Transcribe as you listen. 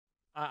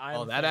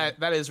Oh,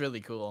 that is really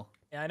cool.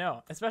 Yeah, I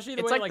know. Especially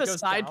the It's way like it the goes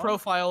side down.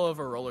 profile of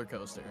a roller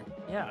coaster.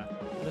 Yeah,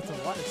 that's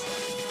a lot of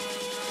stuff.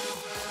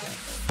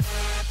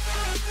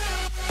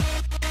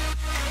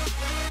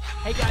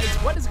 Hey guys,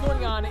 what is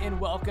going on, and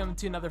welcome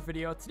to another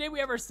video. Today we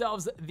have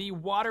ourselves the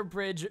Water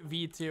Bridge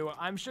V2.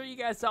 I'm sure you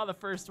guys saw the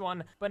first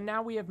one, but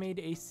now we have made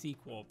a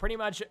sequel. Pretty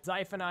much,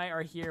 Zyph and I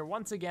are here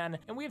once again,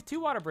 and we have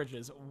two water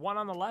bridges, one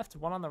on the left,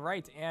 one on the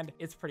right, and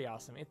it's pretty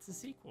awesome. It's a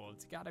sequel.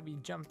 It's got to be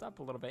jumped up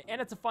a little bit, and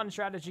it's a fun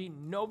strategy.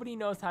 Nobody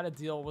knows how to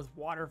deal with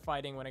water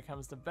fighting when it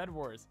comes to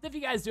Bedwars. If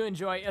you guys do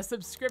enjoy, a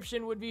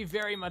subscription would be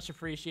very much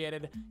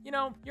appreciated. You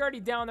know, you're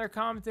already down there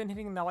commenting,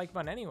 hitting the like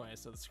button anyway,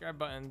 so the subscribe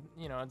button,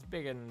 you know, it's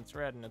big and it's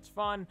red and it's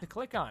fun to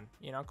click on.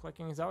 You know,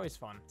 clicking is always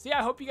fun. So yeah,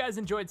 I hope you guys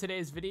enjoyed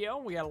today's video.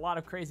 We got a lot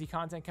of crazy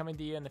content coming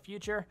to you in the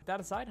future. With that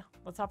aside,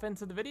 let's hop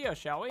into the video,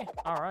 shall we?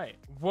 All right.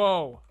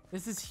 Whoa,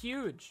 this is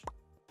huge.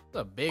 It's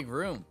a big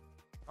room.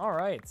 All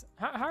right.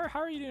 How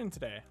are you doing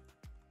today?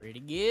 Pretty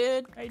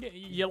good. How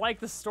you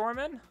like the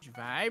storming? Just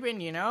vibing,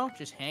 you know,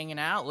 just hanging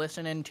out,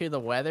 listening to the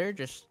weather,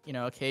 just, you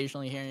know,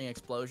 occasionally hearing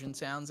explosion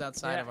sounds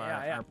outside of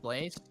our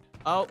place.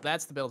 Oh,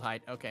 that's the build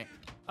height. Okay.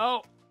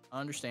 Oh.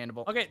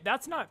 Understandable. Okay,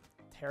 that's not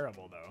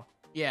terrible, though.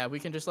 Yeah, we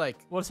can just like...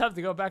 We'll just have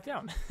to go back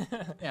down.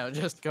 Yeah, we'll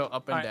just go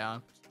up and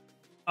down.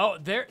 Oh,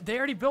 they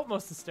already built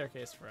most of the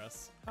staircase for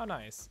us. How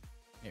nice.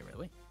 Hey,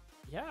 really?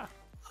 Yeah.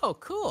 Oh,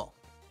 cool.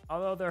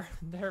 Although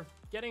they're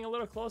getting a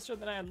little closer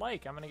than I'd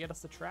like. I'm gonna get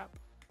us the trap.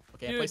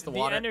 Okay, dude, I placed the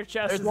water. Ender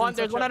chest there's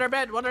one on our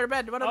bed. One on our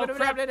bed. One on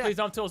our bed. Please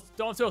don't tools.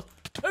 Don't tools.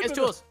 It's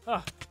tools.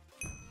 Oh.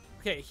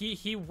 Okay,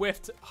 he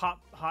whiffed hot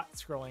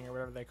scrolling or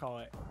whatever they call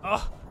it.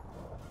 Oh,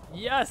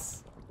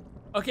 yes.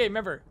 Okay,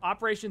 remember,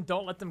 Operation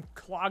Don't Let Them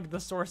Clog the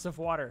Source of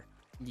Water.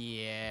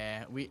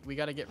 Yeah, we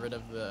got to get rid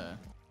of the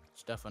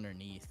stuff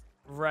underneath.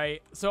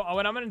 Right. So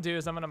what I'm going to do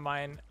is I'm going to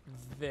mine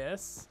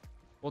this.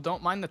 Well,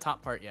 don't mine the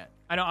top part yet.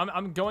 I know,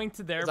 I'm going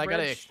to their bridge. I got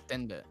to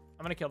extend it.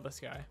 I'm going to kill this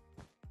guy.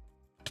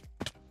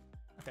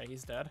 Okay,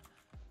 he's dead.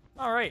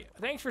 All right.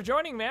 Thanks for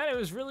joining, man. It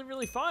was really,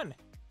 really fun.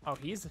 Oh,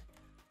 he's...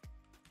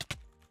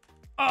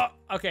 Oh,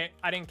 okay.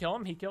 I didn't kill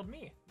him. He killed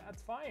me.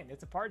 That's fine.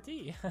 It's a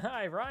party.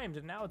 I rhymed,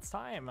 and now it's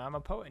time. I'm a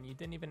poet, and you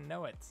didn't even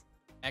know it.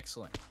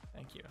 Excellent.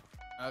 Thank you.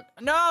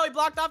 No, he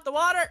blocked off the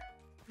water.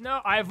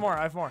 No, I have more.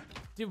 I have more.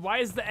 Dude, why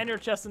is the ender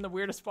chest in the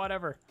weirdest spot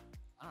ever?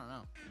 I don't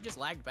know. He just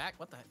lagged back.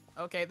 What the heck?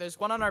 Okay, there's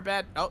one on our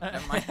bed. Oh,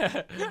 never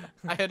mind.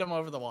 I hit him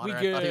over the water. We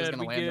good. I thought he was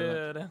going to land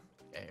good.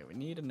 Okay, we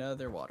need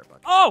another water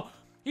bucket. Oh!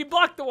 He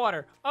blocked the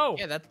water. Oh,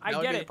 yeah, that I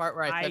would get be it. the part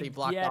where I said he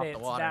blocked off the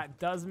water. That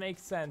does make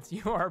sense.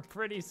 You are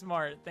pretty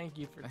smart. Thank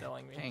you for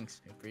telling me. Thanks.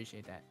 I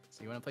appreciate that.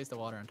 So you want to place the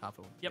water on top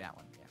of that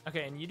one. Yeah.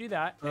 Okay, and you do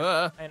that.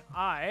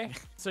 And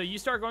so you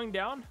start going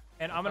down,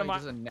 and I'm going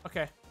to...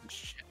 Okay.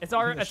 Shit. It's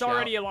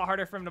already a lot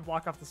harder for him to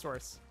block off the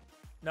source.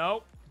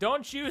 No,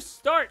 don't you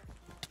start.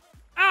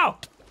 Ow.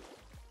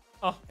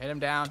 Oh. Hit him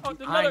down.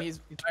 Oh,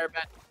 he's fire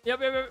bat. Yep.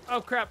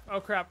 Oh, crap.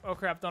 Oh, crap. Oh,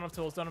 crap. Don't have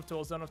tools. Don't have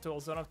tools. Don't have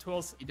tools. Don't have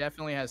tools. He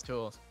definitely has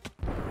tools.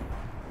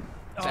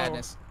 Oh,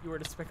 sadness. You were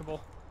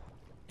despicable.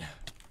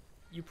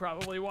 You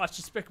probably watched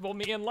Despicable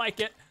Me and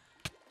like it.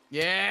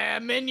 Yeah,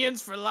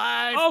 minions for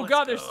life. Oh,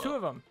 God, there's two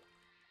of them.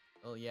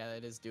 Oh, yeah,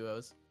 it is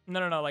duos.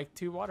 No, like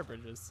two water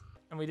bridges.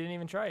 And we didn't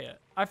even try it.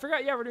 I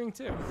forgot, yeah, we're doing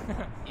two.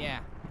 Yeah.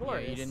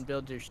 Glorious. Yeah, you didn't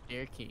build your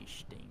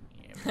staircase thing.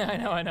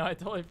 Yeah, I know, I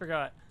totally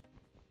forgot.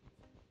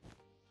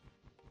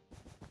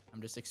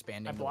 I'm just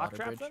expanding I the block water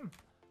trapped bridge. him?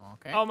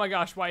 Okay. Oh my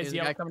gosh, why is the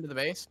guy coming to the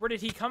base? Where did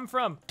he come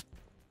from?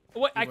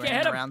 What? I can't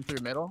hit him. Around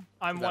through middle.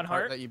 I'm one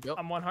heart. That you built?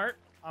 I'm one heart.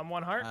 I'm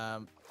one heart.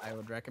 I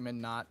would recommend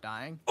not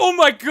dying. Oh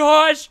my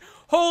gosh!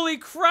 Holy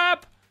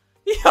crap!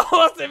 He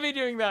almost hit me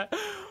doing that.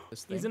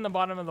 He's in the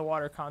bottom of the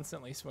water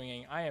constantly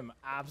swinging. I am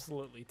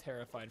absolutely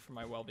terrified for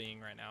my well-being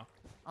right now.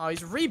 Oh,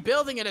 he's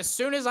rebuilding it as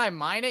soon as I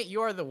mine it.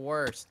 You are the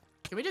worst.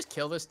 Can we just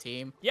kill this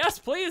team? Yes,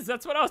 please.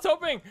 That's what I was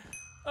hoping.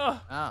 Oh,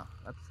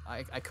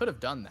 I could have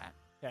done that.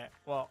 Okay,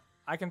 well,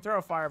 I can throw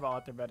a fireball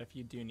at their bed if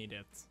you do need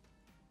it.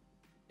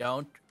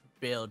 Don't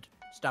build.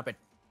 Stop it.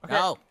 Okay,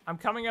 no. I'm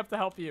coming up to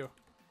help you.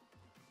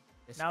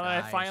 Now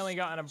that I've finally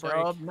gotten a break. So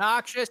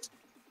obnoxious.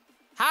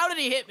 How did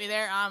he hit me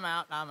there? I'm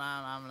out.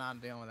 I'm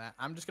not dealing with that.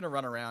 I'm just going to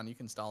run around. You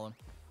can stall him.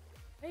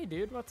 Hey,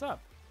 dude, what's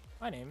up?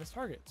 My name is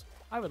Target.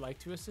 I would like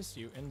to assist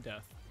you in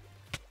death.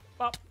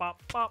 Bop,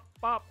 bop, bop,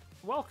 bop.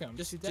 Welcome.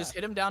 Just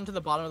hit him down to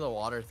the bottom of the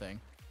water thing.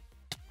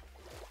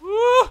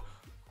 Woo!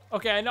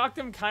 Okay, I knocked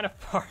him kind of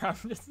far. I'm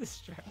just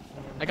distracted.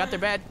 I got their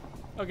bed.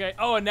 Okay.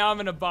 Oh, and now I'm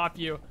going to bop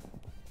you.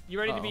 You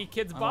ready to be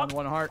kids bop? I'm on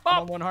one heart. Bop.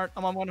 I'm on one heart.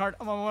 I'm on one heart.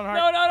 I'm on one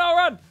heart. No,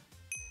 run.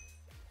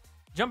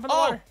 Jump in the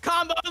water.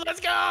 Combo. Let's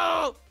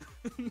go.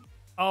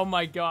 Oh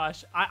my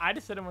gosh. I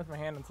just hit him with my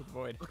hand into the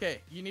void.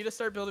 Okay, you need to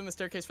start building the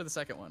staircase for the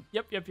second one.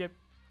 Yep.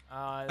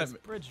 This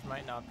bridge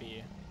might not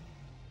be...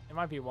 It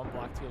might be one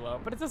block too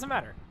low, but it doesn't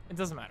matter. It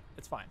doesn't matter.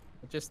 It's fine.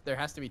 There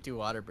has to be two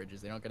water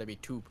bridges. They don't gotta be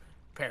two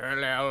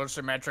parallel,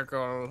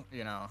 symmetrical,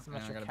 you know.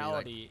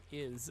 Symmetricality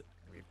is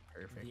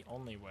perfect. The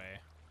only way.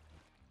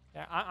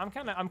 Yeah,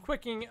 I'm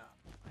quicking.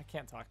 I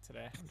can't talk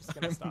today. I'm just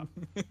gonna stop.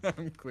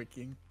 I'm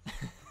quicking.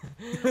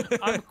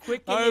 I'm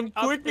quicking. I'm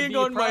quicking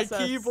on my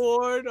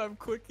keyboard. I'm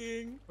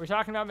quicking. We're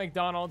talking about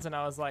McDonald's, and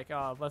I was like,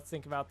 oh, let's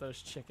think about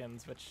those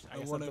chickens, which I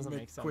guess that doesn't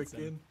make sense.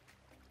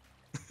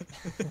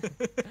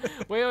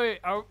 Wait.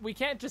 We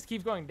can't just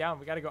keep going down.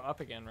 We got to go up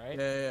again, right?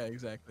 Yeah,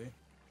 exactly.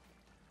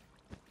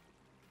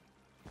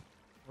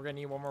 We're gonna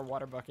need one more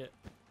water bucket.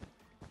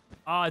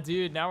 Ah,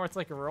 dude, now it's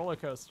like a roller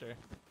coaster.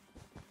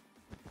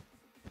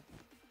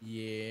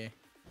 Yeah.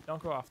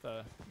 Don't go off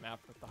the map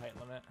with the height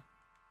limit.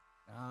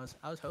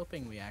 I was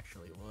hoping we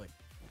actually would.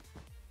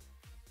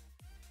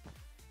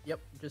 Yep,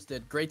 just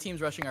did. Great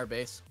team's rushing our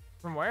base.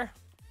 From where?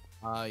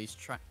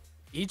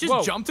 He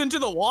just jumped into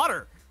the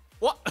water.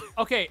 What?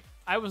 Okay,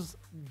 I was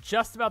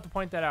just about to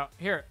point that out.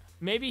 Here,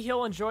 maybe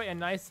he'll enjoy a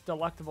nice,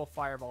 delectable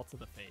fireball to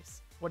the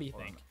face. What do you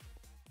think?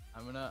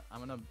 I'm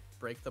gonna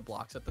break the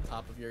blocks at the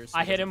top of yours.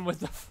 I hit him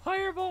with the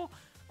fireball.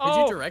 Did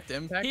you direct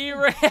impact? He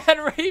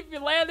he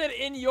landed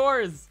in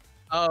yours.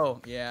 Oh,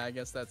 yeah, I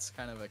guess that's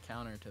kind of a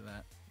counter to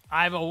that.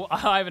 I have a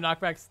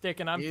knockback stick,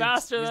 and I'm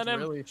faster than him.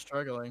 He's really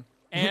struggling.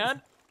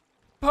 And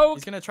poke.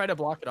 He's gonna try to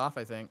block it off,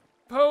 I think.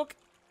 Poke.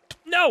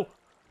 No.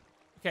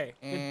 Okay.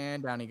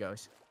 And down he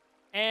goes.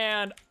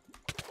 And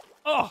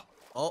be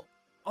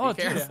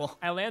careful. Dude,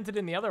 I landed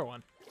in the other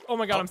one. Oh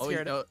my god, I'm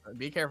scared.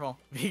 Be careful.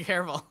 Be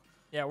careful.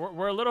 Yeah,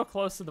 we're a little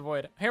close to the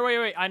void. Here,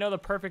 wait. I know the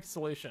perfect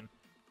solution.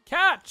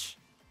 Catch.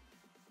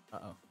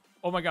 Uh-oh.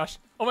 Oh my gosh.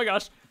 Oh my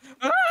gosh.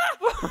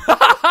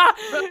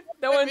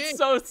 That went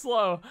so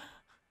slow.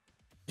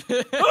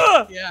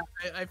 Yeah,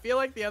 I feel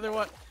like the other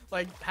one,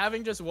 like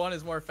having just one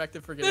is more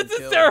effective for getting This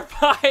is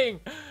terrifying.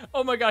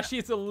 Oh my gosh,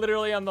 he's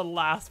literally on the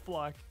last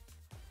block.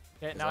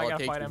 Okay, now I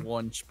gotta fight him.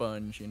 One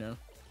sponge, you know.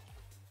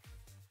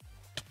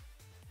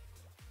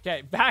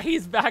 Okay,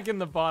 he's back in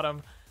the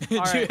bottom.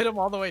 Did you hit him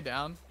all the way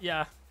down?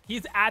 Yeah,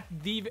 he's at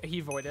the.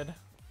 He voided.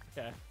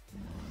 Okay.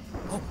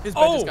 Oh, his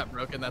bed just got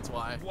broken. That's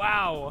why.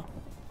 Wow.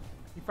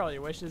 He probably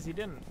wishes he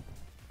didn't.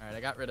 All right,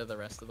 I got rid of the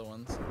rest of the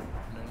ones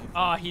underneath.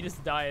 Oh, he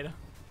just died.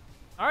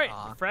 All right,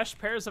 fresh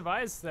pairs of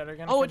eyes that are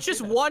gonna. Oh, it's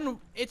just one.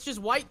 It's just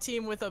white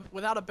team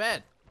without a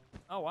bed.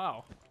 Oh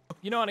wow.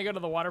 You know when I go to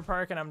the water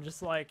park and I'm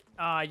just like,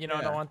 you know,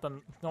 I don't want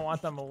them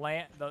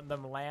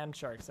land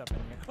sharks up in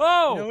here.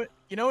 Oh!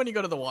 You know when you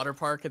go to the water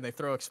park and they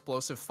throw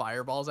explosive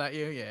fireballs at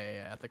you?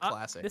 Yeah, at the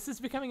classic. This is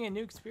becoming a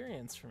new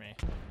experience for me.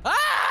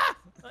 Ah!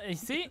 You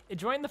see,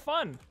 join the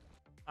fun.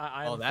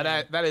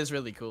 That is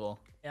really cool.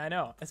 Yeah, I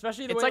know.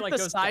 Especially the way it's like the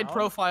goes side down.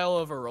 profile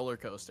of a roller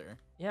coaster.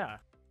 Yeah,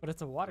 but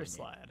it's a water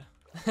slide.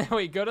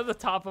 Wait, go to the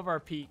top of our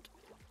peak.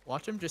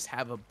 Watch him just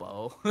have a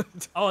bow.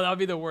 Oh, that would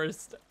be the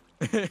worst.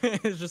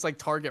 It's just like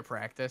target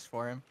practice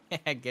for him.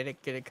 Get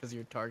it, because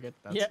you're target.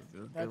 That's a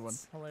good one.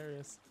 That's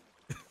hilarious.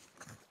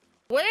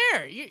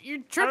 Where?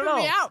 You're tripping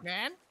me out,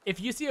 man.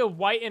 If you see a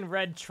white and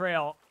red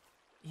trail,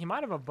 he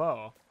might have a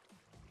bow.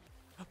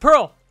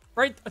 Pearl,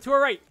 right to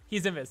our right.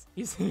 He's invis.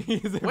 He's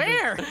invis.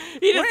 Where?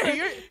 He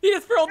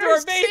just pearled to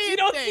our base. You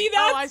don't see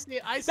that? Oh, I see.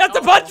 That's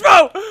a punch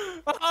bow.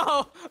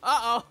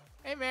 Uh-oh.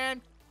 Hey,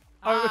 man.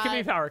 Oh, it could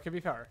be power. Could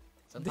be power.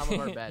 It's on top of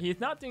our bed. He's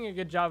not doing a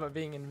good job of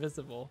being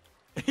invisible.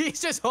 He's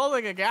just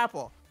holding a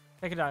gapple.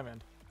 Take a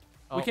diamond.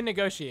 We can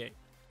negotiate.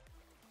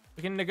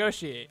 We can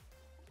negotiate.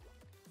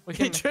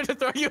 He tried to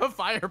throw you a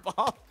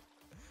fireball.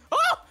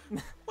 Oh!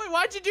 Wait,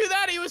 why'd you do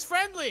that? He was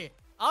friendly.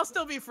 I'll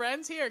still be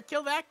friends. Here,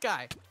 kill that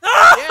guy.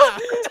 Yeah.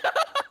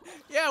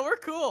 Yeah, we're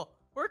cool.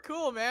 We're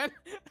cool, man.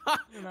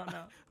 No.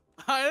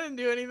 I didn't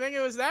do anything.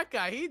 It was that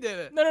guy. He did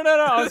it. No.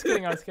 I was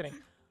kidding.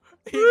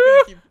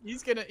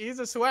 He's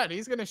a sweat.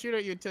 He's gonna shoot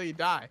at you until you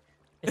die.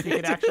 If he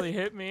could actually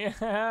hit me.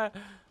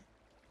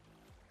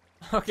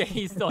 Okay,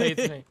 he still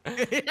hates me.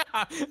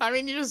 Yeah, I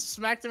mean, you just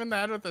smacked him in the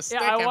head with a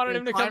stick. Yeah, I wanted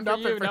him to come for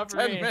you, not for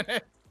me.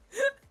 Minutes.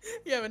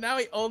 Yeah, but now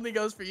he only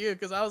goes for you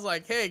because I was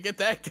like, hey, get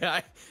that guy.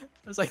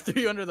 I was like,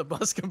 threw you under the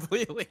bus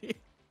completely.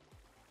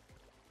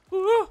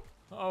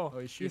 Oh,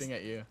 he's shooting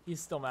at you.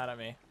 He's still mad at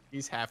me.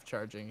 He's half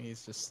charging.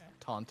 He's just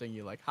taunting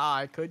you like, ha,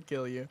 I could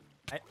kill you.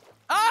 Zyph!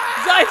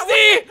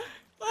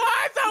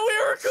 I thought we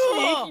were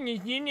cool! Shaking is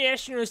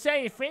international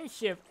sign of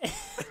friendship.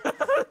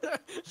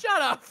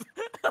 Shut up!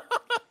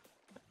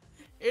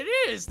 It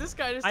is. This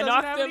guy just doesn't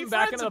have any friends,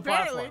 back into the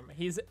apparently.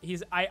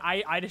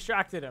 platform. I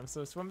distracted him,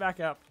 so swim back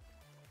up.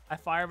 I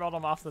fireballed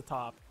him off the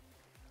top.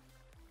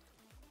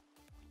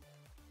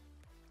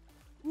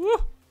 Woo!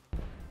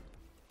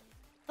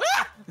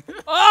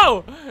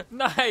 Oh,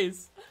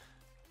 nice.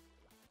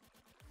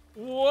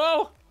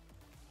 Whoa!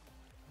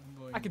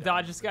 I could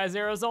dodge this guy's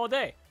arrows all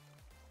day.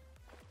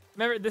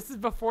 Remember, this is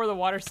before the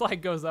water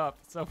slide goes up,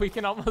 so we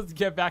can almost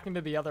get back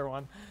into the other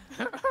one.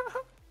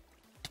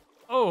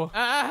 Oh.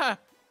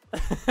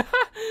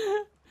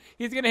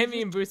 He's gonna hit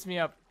me and boost me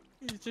up.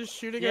 He's just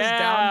shooting us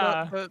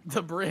down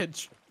the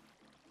bridge.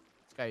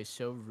 This guy is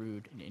so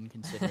rude and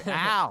inconsiderate.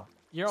 Ow!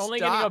 You're only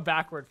gonna go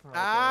backward from right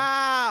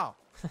Ow!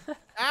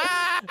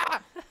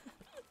 Ah!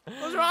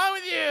 What's wrong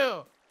with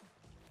you?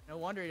 No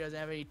wonder he doesn't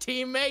have any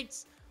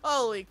teammates.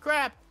 Holy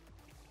crap!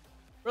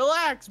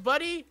 Relax,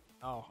 buddy.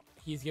 Oh,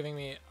 he's giving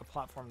me a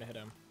platform to hit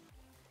him.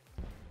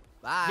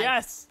 Bye.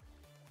 Yes!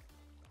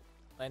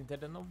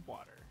 Landed in the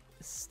water.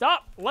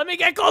 Stop. Let me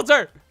get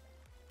closer.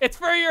 It's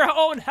for your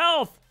own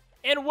health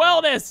and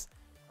wellness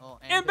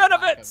and just lack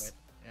of benefits. it.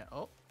 Yeah.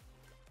 Oh.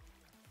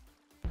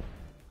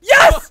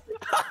 Yes!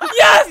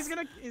 Yes!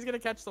 He's gonna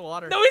catch the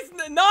water. No, he's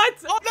not.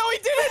 Oh no, he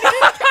didn't. He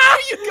didn't catch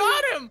it. You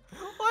got him.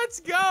 Let's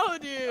go,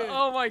 dude.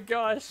 Oh my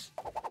gosh.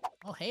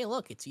 Oh hey,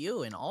 look, it's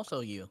you and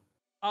also you.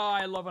 Oh,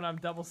 I love when I'm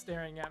double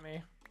staring at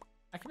me.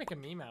 I can make a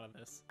meme out of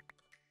this.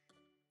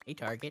 Hey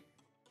target.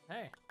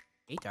 Hey.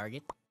 Hey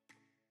target.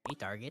 Hey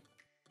target.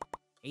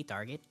 Hey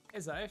target. Hey,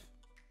 Zyph. Hey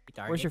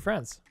target. Where's your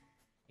friends?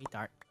 Hey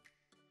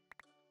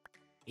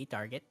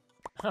target.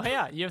 Oh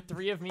yeah, you have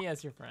 3 of me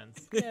as your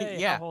friends. Yay,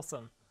 Yeah. how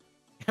wholesome.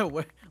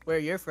 where are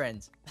your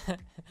friends?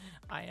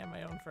 I am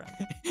my own friend.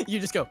 You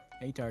just go,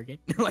 hey target.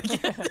 Like,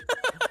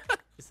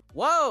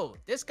 whoa,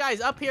 this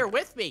guy's up here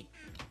with me.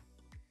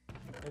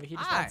 Maybe he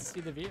just Hi. wants to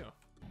see the view.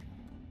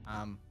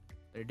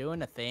 They're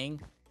doing a thing.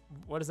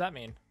 What does that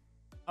mean?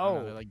 I don't Oh,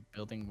 know, they're like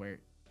building where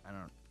I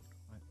don't.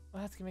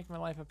 well, that's gonna make my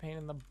life a pain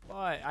in the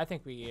butt. I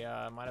think we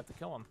might have to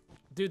kill him.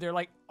 Dude, they're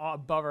like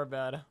above our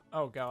bed.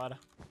 Oh god.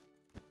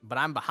 But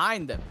I'm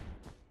behind them.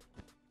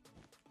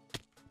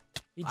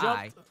 He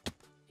Bye. jumped.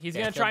 He's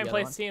Yeah, gonna kill try the and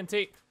other place one.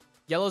 TNT.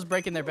 Yellow's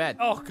breaking their bed.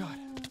 Oh god.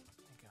 Thank god.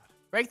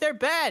 Break their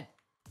bed.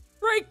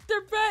 Break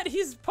their bed.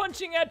 He's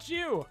punching at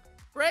you.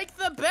 Break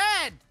the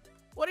bed.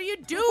 What are you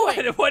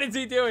doing? What is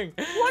he doing?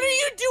 What are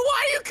you doing?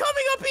 Why are you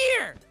coming up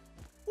here?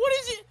 What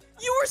is it?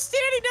 You were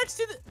standing next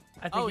to the.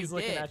 I think Oh, he's he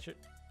looking did. at you.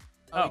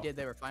 Oh, he did.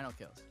 They were final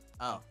kills.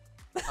 Oh.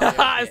 Oh,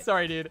 yeah,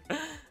 Sorry, dude.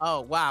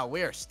 oh wow,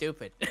 we are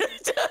stupid.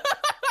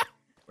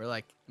 We're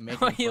like making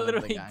Oh, fun he of the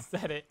literally guy.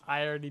 said it.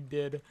 I already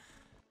did.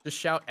 Just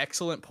shout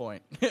excellent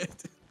point.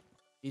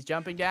 He's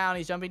jumping down.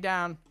 He's jumping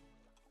down.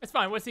 It's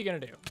fine. What's he gonna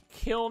do?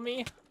 Kill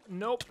me?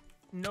 Nope.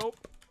 Nope.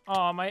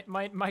 Oh,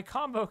 my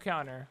combo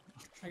counter.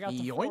 I got the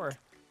Yoink.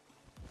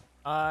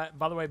 4.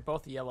 By the way,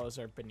 both yellows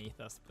are beneath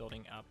us,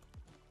 building up.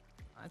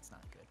 That's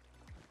not good.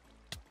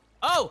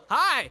 Oh,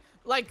 hi!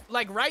 Like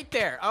right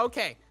there.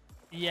 Okay.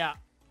 Yeah.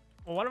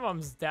 Well, one of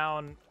them's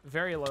down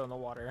very low in the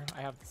water,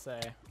 I have to say.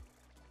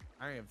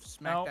 I have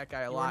smacked No, that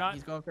guy a you were lot. not-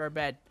 He's going for our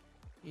bed.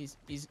 He's.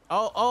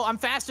 Oh, I'm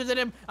faster than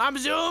him. I'm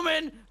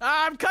zooming.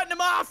 I'm cutting him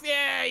off.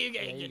 Yeah, you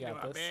Yeah, you get to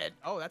got our this. bed.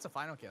 Oh, that's a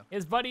final kill.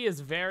 His buddy is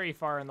very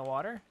far in the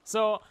water.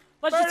 So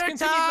let's just Murder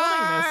continue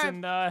building this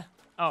time! and,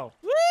 oh.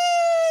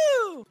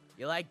 Woo!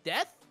 You like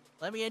death?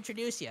 Let me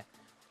introduce you.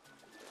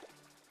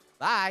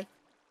 Bye.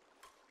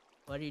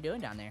 What are you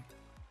doing down there?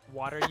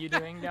 What are you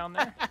doing down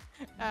there?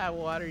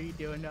 What are you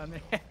doing down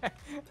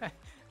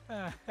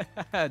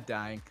there?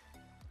 Dying.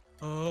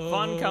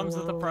 Fun comes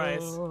with a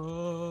price.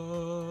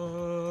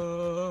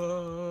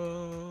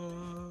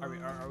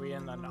 Are we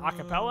in an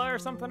acapella or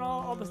something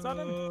all of a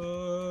sudden?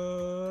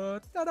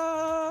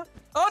 Ta-da!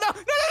 Oh no!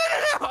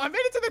 No! I made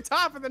it to the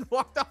top and then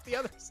walked off the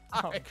other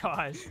Oh side.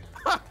 gosh.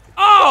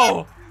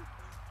 Oh!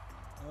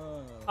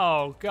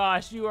 Oh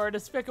gosh, you are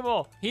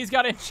despicable. He's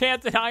got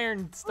enchanted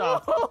iron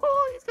stuff.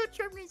 Oh, he's got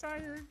Germany's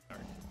iron.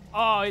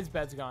 Oh, his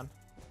bed's gone.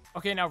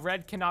 Okay, now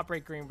red cannot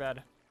break green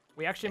bed.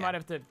 We actually Yeah. might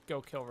have to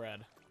go kill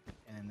red.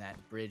 And then that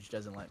bridge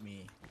doesn't let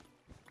me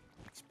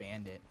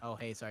expand it. Oh,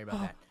 hey, sorry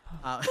about that.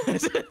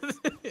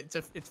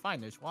 It's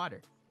fine. There's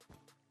water.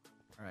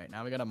 All right,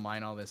 now we gotta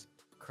mine all this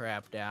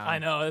crap down. I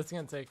know, it's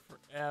gonna take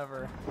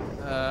forever.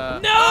 No!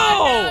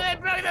 No! They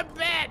broke the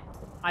bed.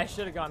 I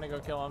should have gone to go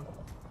kill him.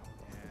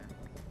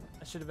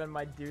 That should have been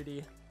my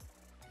duty.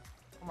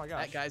 Oh my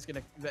gosh. That guy's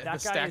gonna. The That guy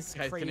stacked is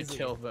guy's gonna crazy.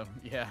 kill them.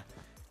 Yeah.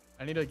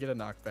 I need to get a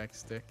knockback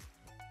stick.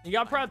 You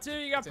got Pro 2,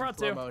 you got It's in Pro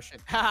slow 2. motion.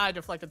 Ha! I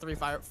deflected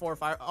 4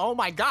 fire. Oh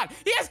my God!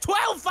 He has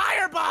 12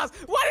 fireballs.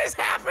 What is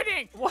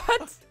happening?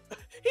 What?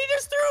 He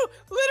just threw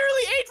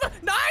literally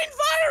 9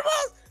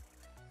 fireballs.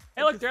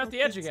 Hey, look, they're at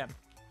the edge again.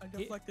 I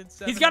deflected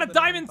 7. He's got a of the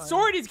 9 diamond fireballs.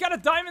 sword. He's got a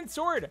diamond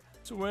sword.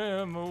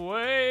 Swim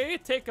away.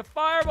 Take a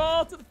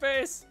fireball to the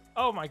face.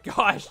 Oh my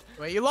gosh.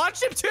 Wait, you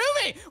launched him to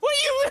me. What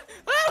are you?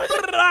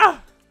 Oh.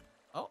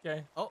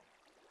 Okay. Oh.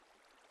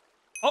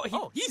 Oh,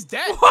 Oh, he's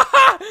dead.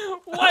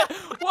 What?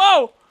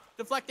 Whoa.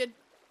 Deflected.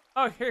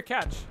 Oh, here,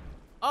 catch.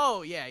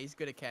 Oh yeah, he's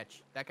good at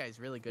catch. That guy's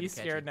really good He's at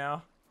catching. scared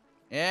now.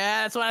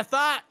 Yeah, that's what I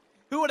thought.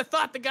 Who would have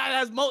thought the guy that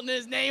has molten in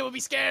his name would be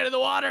scared of the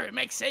water? It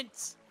makes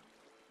sense.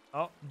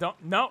 Oh, don't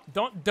do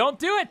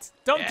it.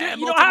 Don't do Yeah, it.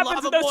 You know what molten happens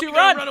lava to those boy, who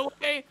gonna run.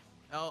 away.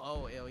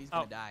 Oh, he's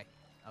gonna Oh. die.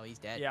 Oh, he's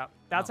dead. Yeah,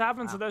 that's Oh, what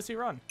happens wow. to those who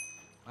run.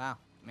 Wow,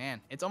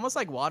 man, it's almost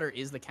like water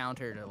is the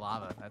counter to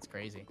lava. That's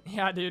crazy.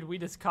 Yeah, dude, we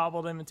just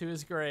cobbled him into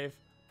his grave.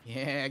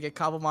 Yeah, I get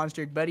cobble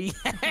monstered, buddy.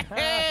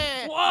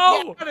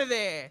 Whoa! Get out of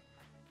there.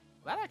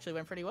 That actually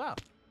went pretty well.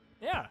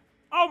 Yeah.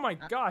 Oh my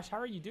gosh, how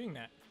are you doing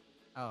that?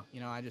 Oh,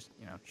 I just,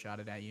 shot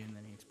it at you and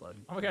then he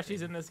exploded. Oh my gosh,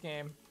 he's in this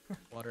game.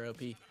 Water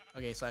OP.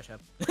 Okay, slash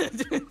hub.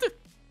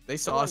 They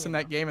saw us in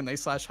that game and they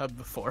slash hub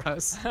before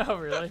us. Oh,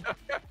 really?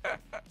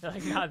 They're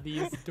like, not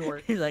these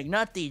dorks. He's like,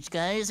 not these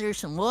guys. There's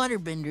some water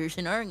benders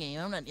in our game.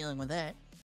 I'm not dealing with that.